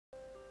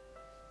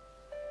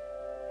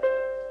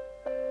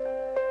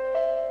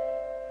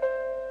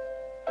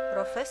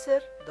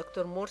Professor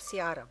Dr. Morsi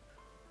Arab.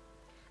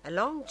 A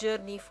long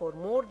journey for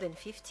more than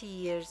 50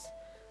 years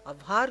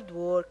of hard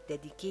work,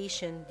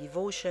 dedication,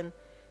 devotion,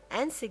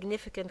 and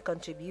significant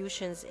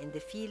contributions in the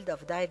field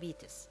of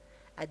diabetes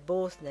at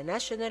both the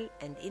national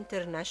and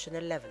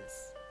international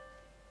levels.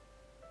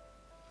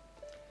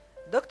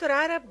 Dr.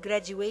 Arab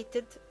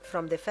graduated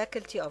from the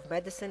Faculty of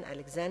Medicine,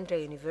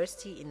 Alexandria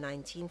University in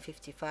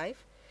 1955.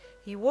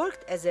 He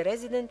worked as a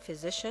resident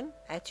physician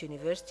at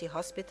university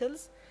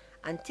hospitals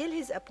until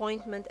his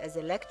appointment as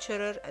a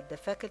lecturer at the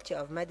Faculty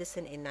of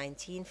Medicine in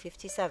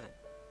 1957.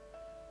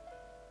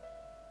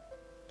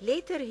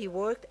 Later, he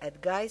worked at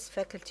Guy's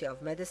Faculty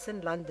of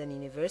Medicine, London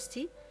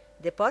University,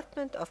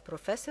 Department of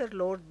Professor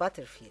Lord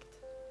Butterfield.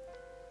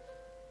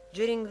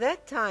 During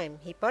that time,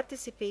 he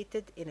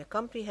participated in a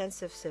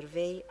comprehensive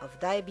survey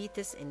of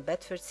diabetes in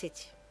Bedford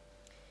City.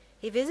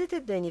 He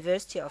visited the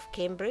University of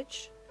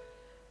Cambridge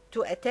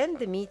to attend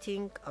the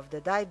meeting of the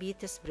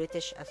Diabetes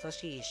British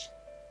Association.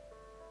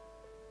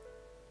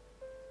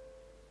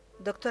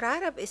 Dr.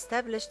 Arab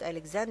established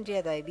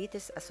Alexandria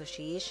Diabetes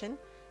Association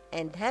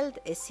and held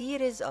a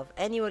series of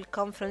annual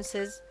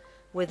conferences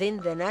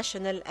within the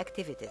national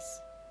activities.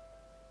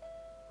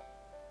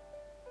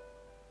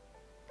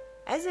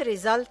 As a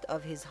result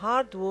of his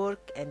hard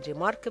work and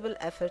remarkable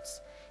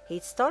efforts, he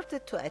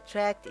started to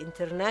attract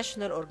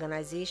international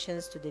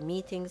organizations to the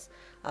meetings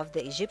of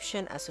the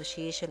Egyptian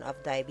Association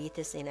of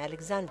Diabetes in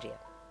Alexandria.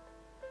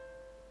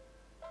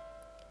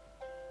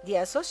 The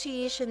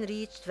association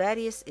reached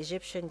various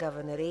Egyptian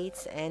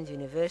governorates and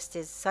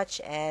universities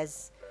such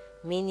as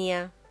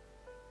Minya,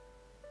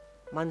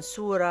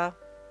 Mansoura,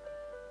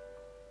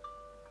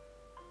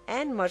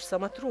 and Marsa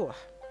Matruh.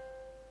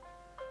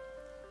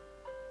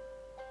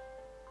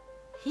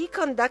 He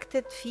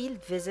conducted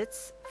field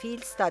visits,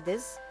 field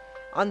studies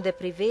on the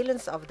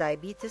prevalence of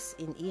diabetes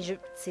in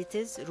Egypt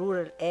cities,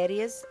 rural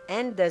areas,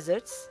 and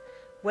deserts,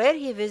 where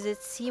he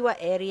visits Siwa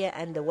area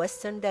and the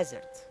Western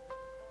Desert.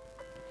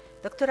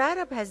 Dr.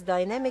 Arab has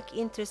dynamic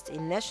interest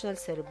in national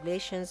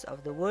celebrations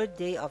of the World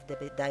Day of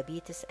the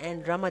Diabetes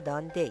and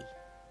Ramadan Day.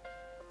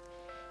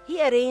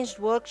 He arranged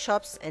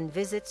workshops and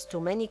visits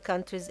to many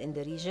countries in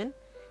the region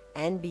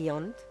and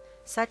beyond,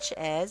 such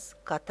as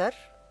Qatar,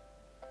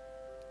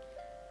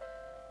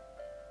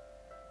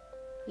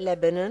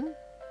 Lebanon,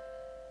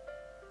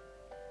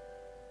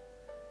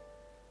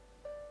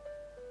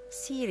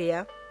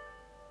 Syria,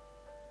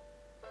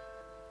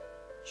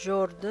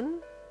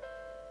 Jordan,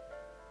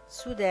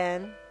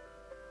 Sudan,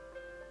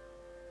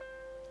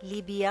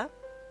 Libya,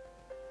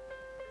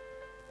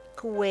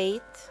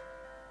 Kuwait,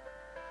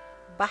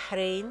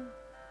 Bahrain,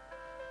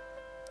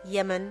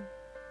 Yemen,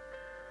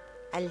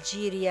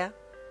 Algeria,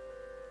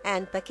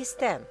 and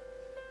Pakistan.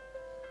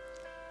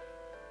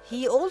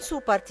 He also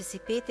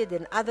participated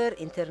in other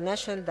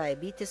international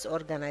diabetes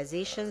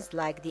organizations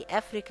like the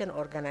African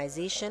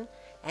Organization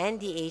and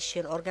the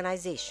Asian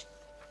Organization.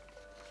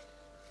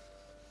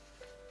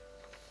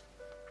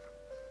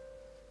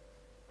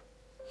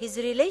 His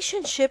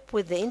relationship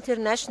with the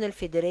International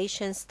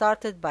Federation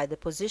started by the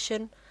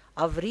position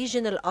of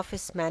Regional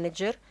Office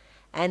Manager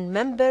and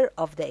member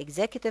of the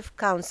Executive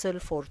Council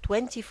for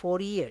 24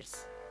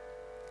 years.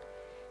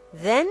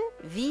 Then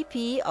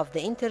VP of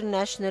the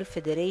International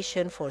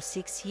Federation for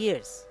 6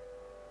 years.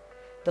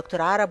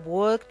 Dr. Arab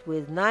worked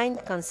with 9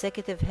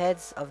 consecutive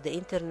heads of the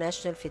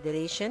International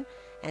Federation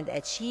and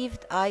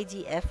achieved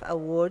IDF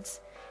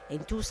awards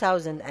in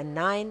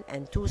 2009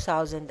 and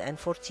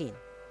 2014.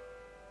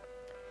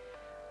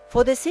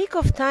 For the sake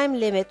of time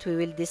limit, we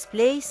will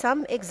display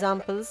some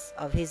examples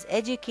of his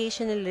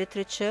educational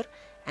literature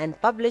and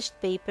published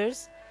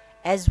papers,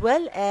 as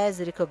well as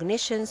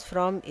recognitions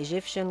from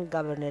Egyptian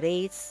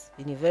governorates,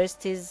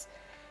 universities,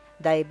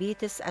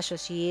 diabetes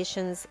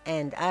associations,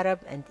 and Arab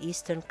and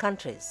Eastern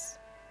countries.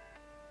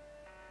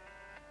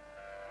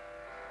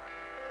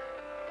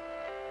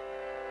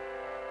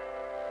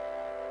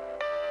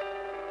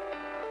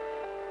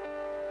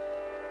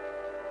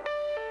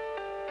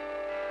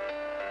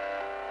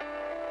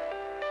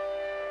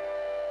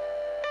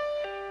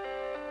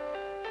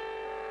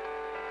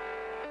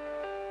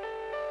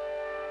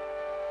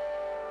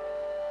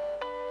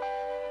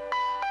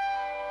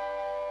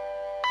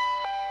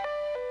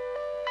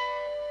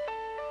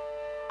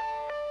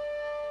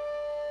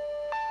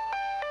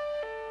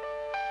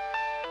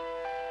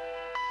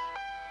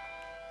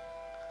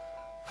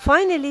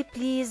 Finally,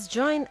 please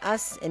join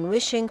us in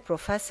wishing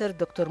Professor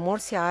Dr.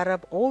 Morsi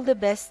Arab all the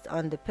best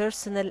on the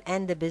personal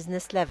and the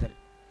business level.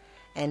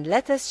 And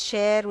let us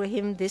share with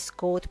him this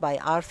quote by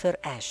Arthur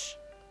Ashe.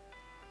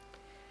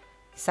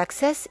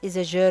 "Success is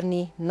a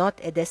journey, not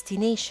a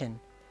destination.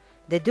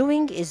 The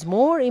doing is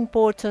more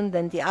important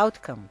than the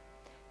outcome.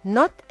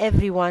 Not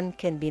everyone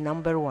can be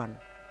number one."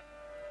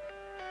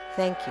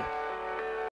 Thank you.